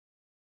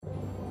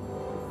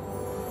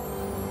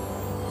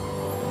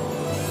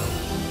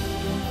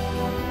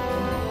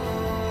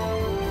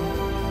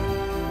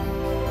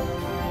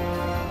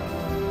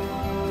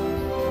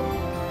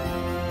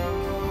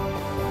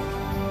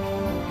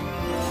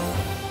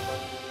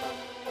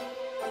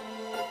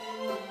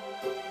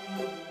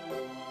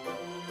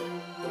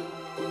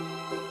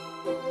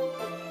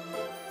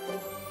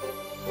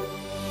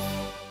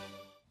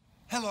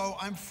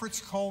I'm Fritz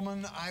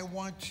Coleman. I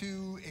want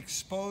to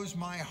expose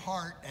my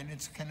heart and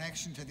its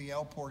connection to the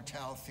El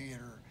Portal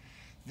Theater.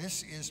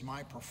 This is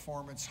my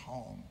performance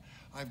home.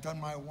 I've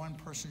done my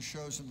one-person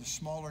shows in the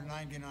smaller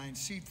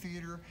 99-seat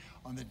theater,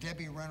 on the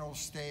Debbie Reynolds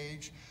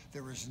stage.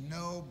 There is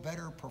no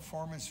better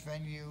performance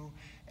venue,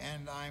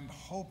 and I'm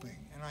hoping,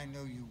 and I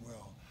know you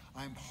will,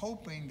 I'm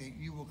hoping that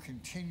you will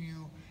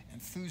continue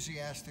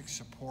enthusiastic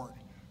support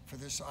for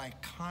this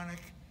iconic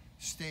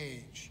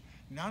stage,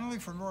 not only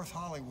for North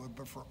Hollywood,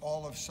 but for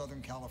all of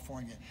Southern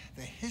California.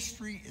 The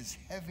history is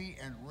heavy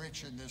and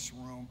rich in this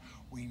room.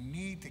 We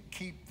need to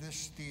keep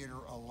this theater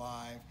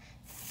alive.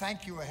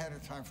 Thank you ahead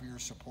of time for your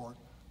support.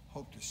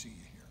 Hope to see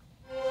you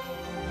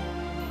here.